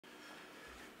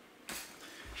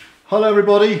Hello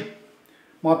everybody,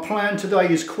 my plan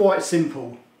today is quite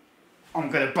simple.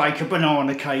 I'm going to bake a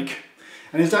banana cake,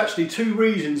 and there's actually two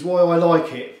reasons why I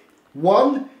like it.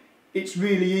 One, it's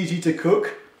really easy to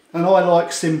cook and I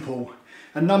like simple,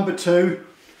 and number two,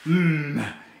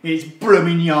 it's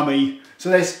blooming yummy. So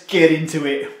let's get into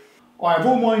it. I have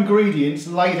all my ingredients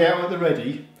laid out at the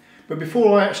ready, but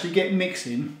before I actually get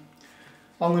mixing,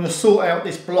 I'm going to sort out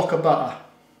this block of butter.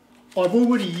 I've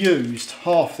already used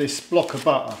half this block of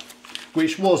butter,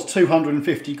 which was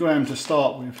 250 grams to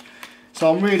start with.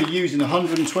 So I'm really using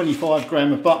 125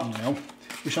 grams of butter now,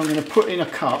 which I'm going to put in a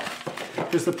cup,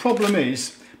 because the problem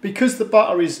is, because the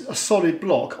butter is a solid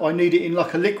block, I need it in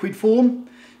like a liquid form,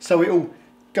 so it'll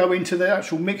go into the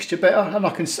actual mixture better and I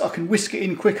can whisk it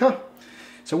in quicker.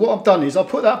 So what I've done is I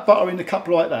put that butter in the cup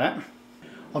like that.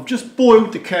 I've just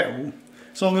boiled the kettle,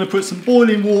 so I'm going to put some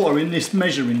boiling water in this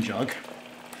measuring jug,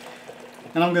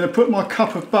 and I'm going to put my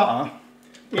cup of butter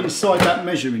inside that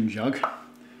measuring jug.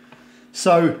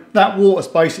 So that water's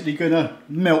basically going to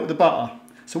melt the butter.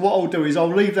 So what I'll do is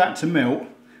I'll leave that to melt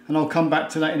and I'll come back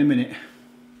to that in a minute.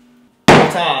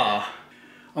 Ta-ta!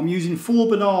 I'm using 4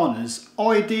 bananas.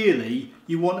 Ideally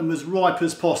you want them as ripe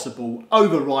as possible,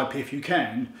 overripe if you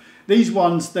can. These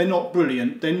ones, they're not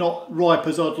brilliant, they're not ripe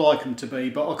as I'd like them to be,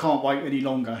 but I can't wait any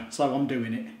longer, so I'm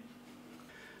doing it.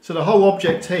 So the whole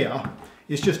object here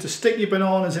is just to stick your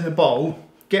bananas in a bowl,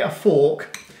 get a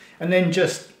fork, and then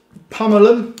just pummel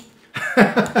them.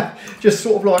 Just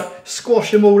sort of like squash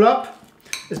them all up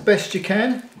as best you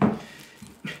can.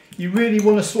 You really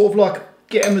want to sort of like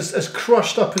get them as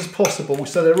crushed up as possible,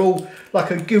 so they're all like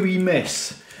a gooey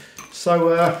mess.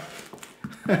 So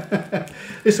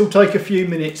this will take a few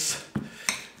minutes.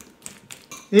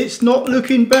 It's not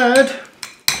looking bad.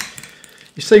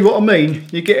 You see what I mean?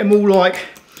 You get them all like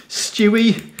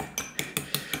stewy.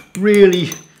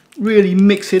 Really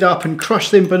mix it up and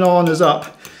crush them bananas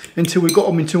up until we've got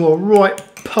them into a right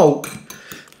pulp.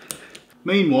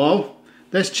 Meanwhile,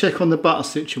 let's check on the butter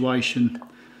situation.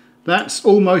 That's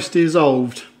almost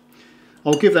dissolved.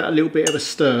 I'll give that a little bit of a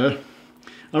stir.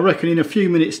 I reckon in a few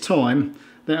minutes time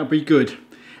that'll be good.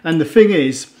 And the thing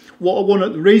is,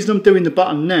 the reason I'm doing the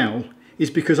butter now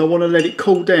is because I want to let it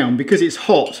cool down, because it's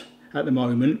hot at the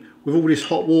moment with all this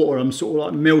hot water I'm sort of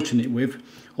like melting it with.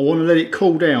 I want to let it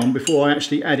cool down before I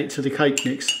actually add it to the cake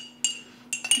mix.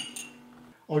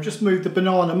 I'll just move the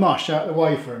banana mush out of the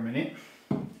way for a minute.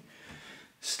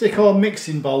 Stick our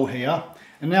mixing bowl here,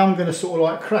 and now I'm going to sort of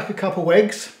like crack a couple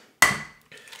eggs.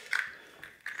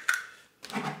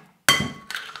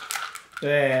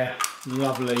 There,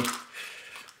 lovely.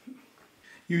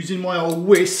 Using my old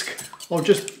whisk, I'll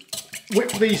just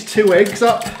whip these 2 eggs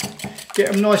up,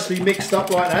 get them nicely mixed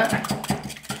up like that.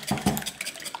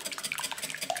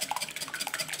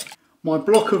 My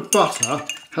block of butter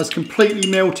has completely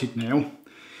melted now,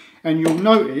 and you'll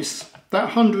notice that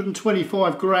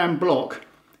 125 gram block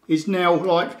is now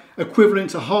like equivalent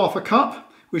to half a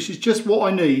cup, which is just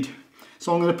what I need.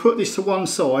 So I'm going to put this to one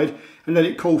side and let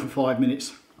it cool for 5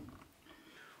 minutes.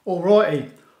 Alrighty,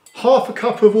 half a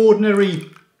cup of ordinary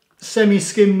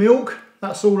semi-skim milk,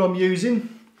 that's all I'm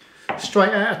using, straight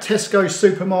out of Tesco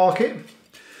supermarket.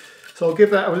 So I'll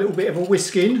give that a little bit of a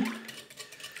whisk in.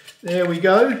 There we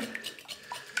go.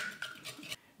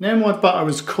 Now my butter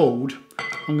has cooled,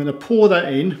 I'm going to pour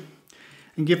that in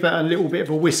and give that a little bit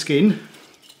of a whisk in.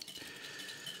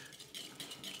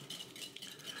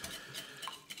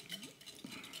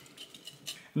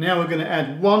 Now we're going to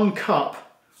add 1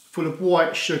 cup full of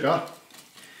white sugar.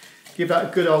 Give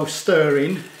that a good old stir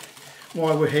in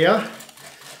while we're here.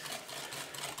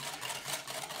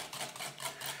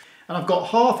 And I've got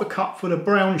half a cup full of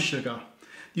brown sugar.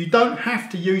 You don't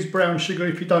have to use brown sugar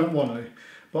if you don't want to,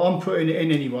 but I'm putting it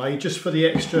in anyway, just for the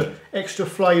extra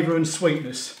flavour and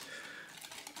sweetness.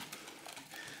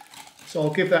 So I'll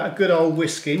give that a good old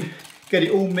whisk in, get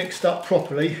it all mixed up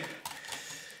properly.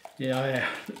 Yeah,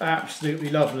 absolutely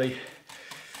lovely.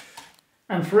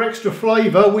 And for extra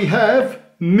flavour we have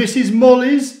Mrs.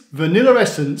 Molly's vanilla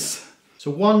essence.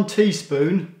 So 1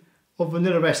 teaspoon of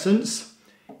vanilla essence,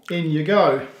 in you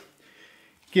go.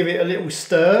 Give it a little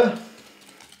stir,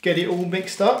 get it all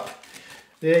mixed up.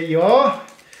 There you are.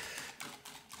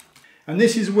 And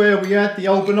this is where we add the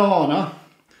old banana.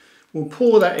 We'll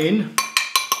pour that in.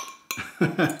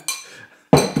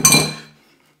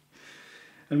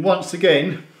 And once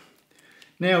again,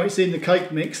 now it's in the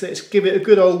cake mix, let's give it a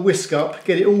good old whisk up,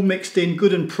 get it all mixed in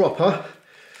good and proper.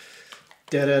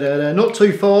 Da-da-da-da. Not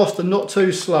too fast and not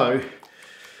too slow,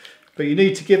 but you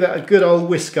need to give that a good old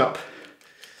whisk up.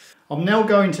 I'm now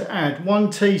going to add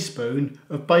 1 teaspoon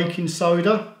of baking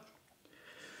soda.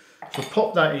 So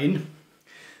pop that in.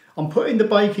 I'm putting the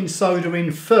baking soda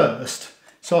in first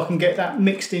so I can get that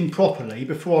mixed in properly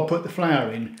before I put the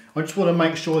flour in. I just want to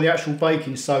make sure the actual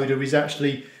baking soda is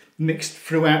actually mixed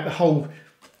throughout the whole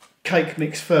cake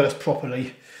mix first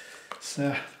properly.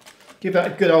 So give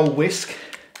that a good old whisk.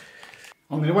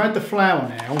 I'm going to add the flour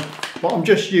now, but I'm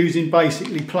just using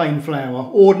basically plain flour,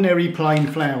 ordinary plain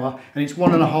flour, and it's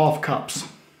 1.5 cups.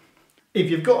 If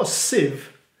you've got a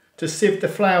sieve to sieve the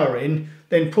flour in,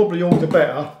 then probably all the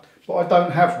better, but I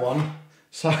don't have one.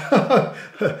 So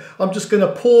I'm just going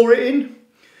to pour it in,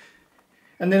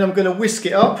 and then I'm going to whisk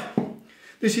it up.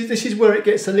 This is where it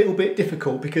gets a little bit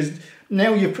difficult, because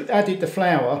now you've added the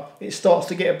flour, it starts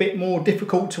to get a bit more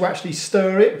difficult to actually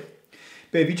stir it.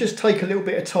 But if you just take a little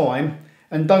bit of time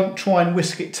and don't try and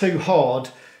whisk it too hard,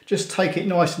 just take it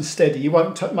nice and steady, you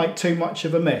won't make too much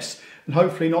of a mess, and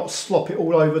hopefully not slop it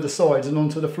all over the sides and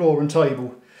onto the floor and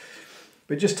table.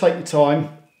 But just take your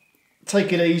time,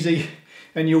 take it easy,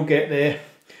 and you'll get there.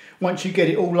 Once you get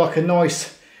it all like a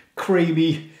nice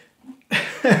creamy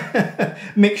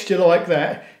mixture like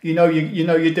that, you know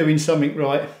you're doing something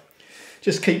right.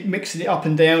 Just keep mixing it up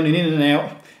and down and in and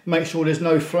out. Make sure there's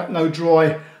no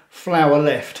dry flour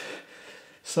left.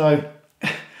 So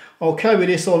I'll carry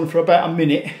this on for about a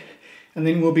minute and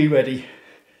then we'll be ready.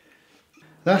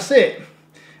 That's it.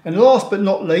 And last but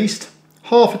not least,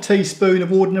 half a teaspoon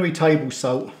of ordinary table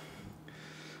salt.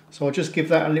 So I'll just give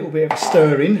that a little bit of a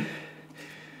stir in.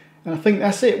 And I think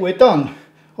that's it, we're done.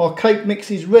 Our cake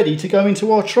mix is ready to go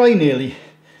into our tray nearly.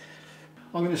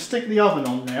 I'm going to stick the oven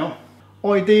on now.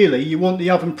 Ideally you want the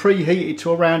oven preheated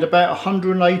to around about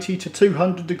 180 to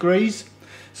 200 degrees.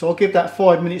 So I'll give that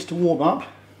 5 minutes to warm up.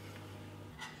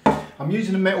 I'm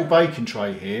using a metal baking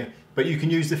tray here, but you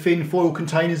can use the thin foil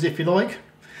containers if you like.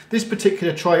 This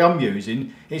particular tray I'm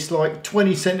using, it's like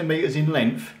 20 centimetres in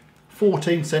length,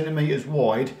 14 centimetres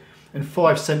wide and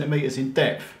 5 centimetres in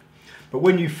depth. But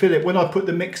when you fill it, when I put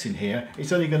the mix in here,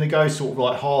 it's only going to go sort of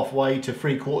like halfway to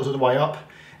 3/4 of the way up,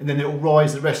 and then it will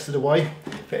rise the rest of the way.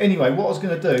 But anyway, what I was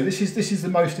going to do, this is the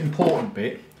most important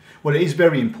bit. Well, it is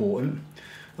very important.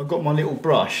 I've got my little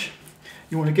brush.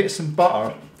 You want to get some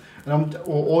butter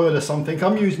or oil or something.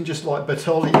 I'm using just like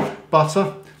Bertolli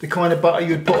butter, the kind of butter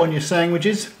you'd put on your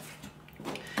sandwiches.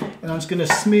 And I'm just going to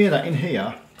smear that in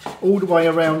here all the way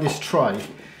around this tray,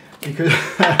 because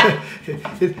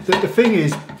the thing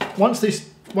is, once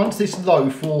this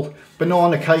loaf or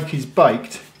banana cake is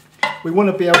baked, we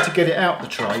want to be able to get it out the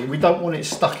tray. We don't want it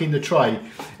stuck in the tray,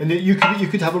 and you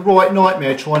could have a right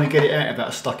nightmare trying to get it out of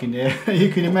that stuck in there. You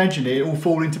can imagine it all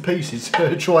fall into pieces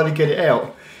trying to get it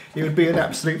out. It would be an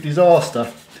absolute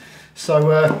disaster.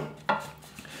 So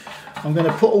I'm going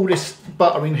to put all this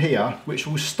butter in here, which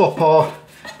will stop our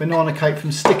banana cake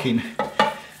from sticking.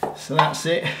 So that's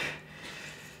it.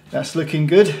 That's looking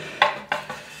good.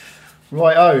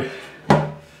 Righto.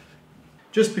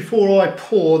 Just before I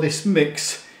pour this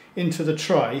mix into the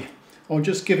tray, I'll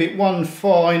just give it one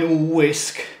final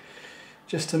whisk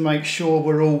just to make sure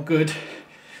we're all good.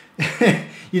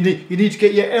 You need to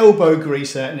get your elbow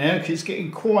grease out now, because it's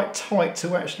getting quite tight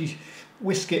to actually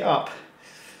whisk it up.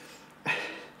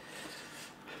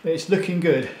 But it's looking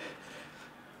good.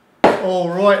 All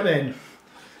right then,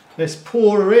 let's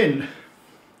pour her in.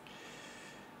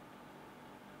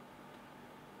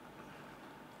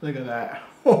 Look at that.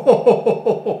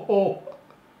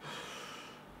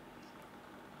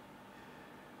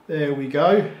 There we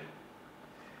go.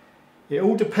 It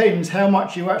all depends how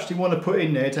much you actually want to put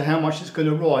in there to how much it's going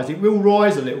to rise. It will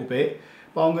rise a little bit,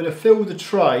 but I'm going to fill the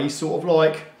tray sort of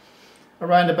like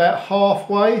around about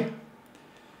halfway.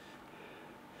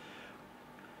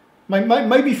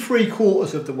 Maybe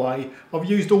 3/4 of the way. I've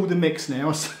used all the mix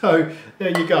now, so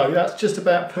there you go. That's just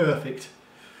about perfect.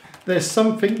 There's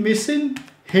something missing.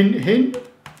 Hint, hint.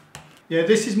 Yeah,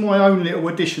 this is my own little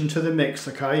addition to the mix,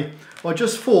 okay? I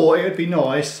just thought it would be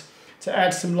nice to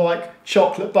add some like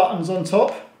chocolate buttons on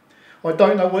top. I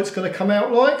don't know what it's going to come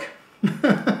out like,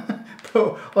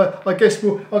 but I guess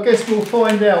we'll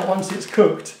find out once it's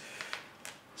cooked.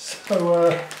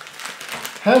 So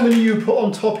how many you put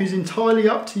on top is entirely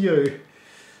up to you.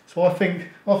 So I think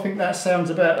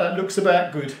that looks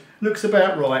about good. Looks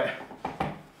about right.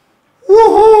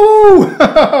 Woohoo!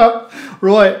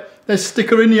 Right, let's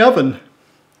stick her in the oven.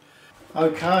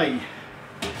 Okay,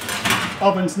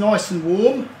 oven's nice and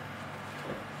warm.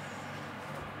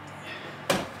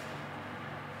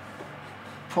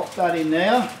 Pop that in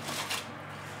there.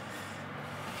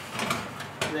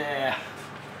 There.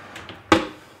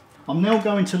 I'm now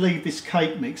going to leave this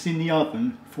cake mix in the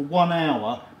oven for 1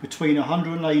 hour between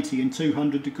 180 and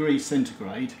 200 degrees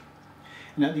centigrade.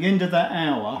 And at the end of that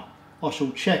hour, I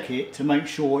shall check it to make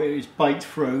sure it is baked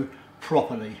through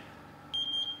properly.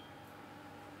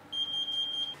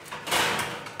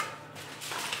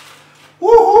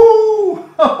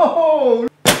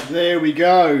 There we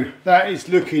go. That is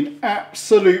looking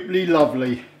absolutely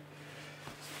lovely.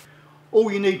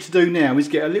 All you need to do now is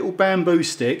get a little bamboo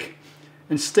stick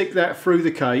and stick that through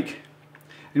the cake,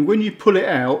 and when you pull it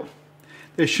out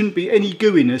there shouldn't be any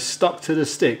gooiness stuck to the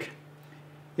stick.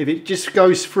 If it just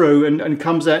goes through and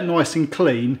comes out nice and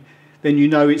clean, then you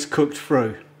know it's cooked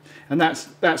through, and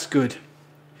that's good.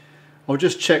 I'll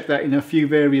just check that in a few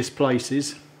various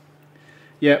places.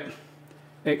 Yep,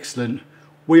 excellent.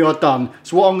 We are done.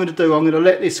 So what I'm going to do, I'm going to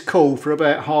let this cool for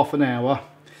about half an hour,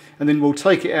 and then we'll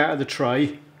take it out of the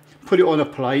tray, put it on a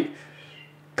plate,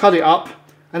 cut it up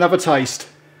and have a taste.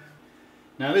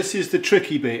 Now this is the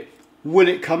tricky bit. Will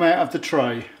it come out of the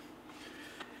tray?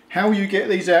 How you get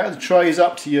these out of the tray is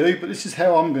up to you, but this is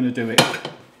how I'm going to do it.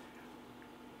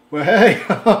 Well, hey,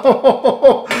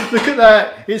 look at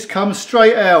that, it's come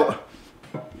straight out.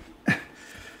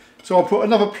 So I'll put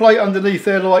another plate underneath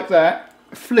there like that,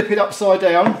 flip it upside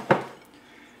down.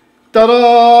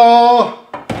 Ta-da!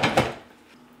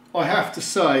 I have to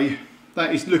say,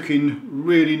 that is looking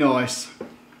really nice.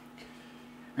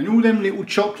 And all them little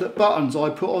chocolate buttons I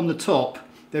put on the top,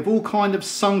 they've all kind of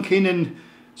sunk in and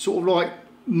sort of like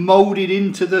moulded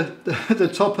into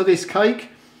the top of this cake.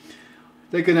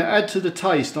 They're going to add to the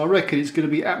taste. I reckon it's going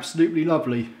to be absolutely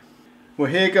lovely.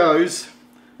 Well, here goes.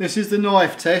 This is the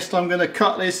knife test. I'm going to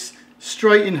cut this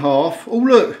straight in half. Oh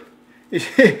look,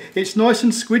 it's nice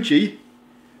and squidgy.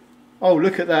 Oh,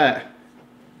 look at that.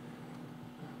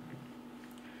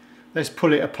 Let's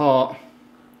pull it apart.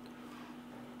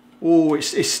 Oh,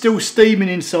 it's still steaming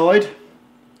inside.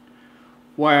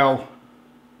 Wow.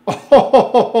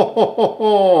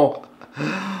 Oh,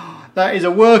 that is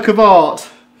a work of art.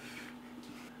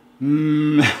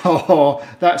 Oh,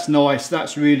 that's nice.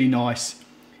 That's really nice.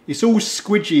 It's all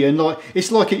squidgy and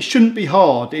it's like it shouldn't be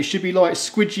hard. It should be like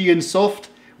squidgy and soft,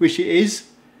 which it is.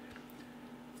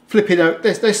 Flip it out.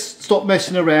 Let's stop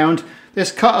messing around.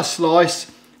 Let's cut a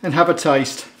slice and have a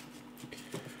taste.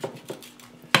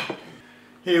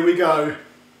 Here we go.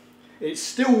 It's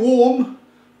still warm.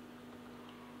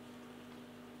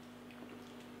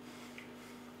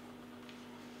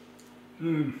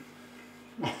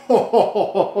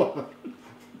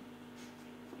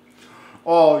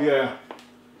 Oh yeah.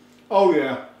 Oh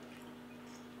yeah.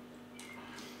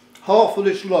 Half of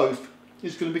this loaf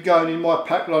is going to be going in my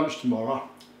packed lunch tomorrow.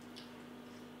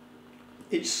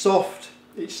 It's soft.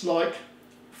 It's like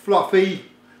fluffy.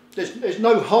 There's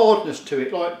no hardness to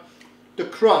it. Like the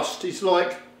crust is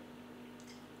like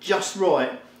just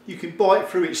right. You can bite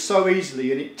through it so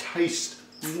easily and it tastes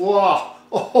wow.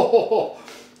 Oh.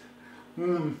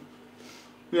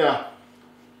 Yeah,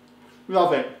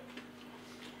 love it.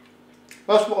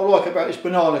 That's what I like about this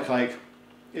banana cake.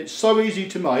 It's so easy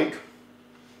to make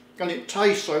and it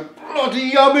tastes so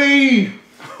bloody yummy.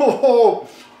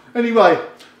 Anyway,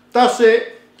 that's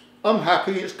it. I'm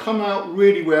happy. It's come out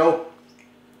really well.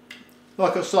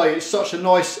 Like I say, it's such a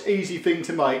nice, easy thing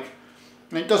to make,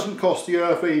 and it doesn't cost the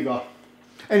earth either.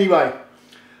 Anyway,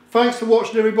 thanks for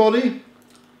watching everybody,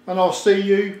 and I'll see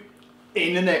you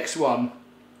in the next one.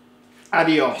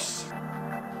 Adios.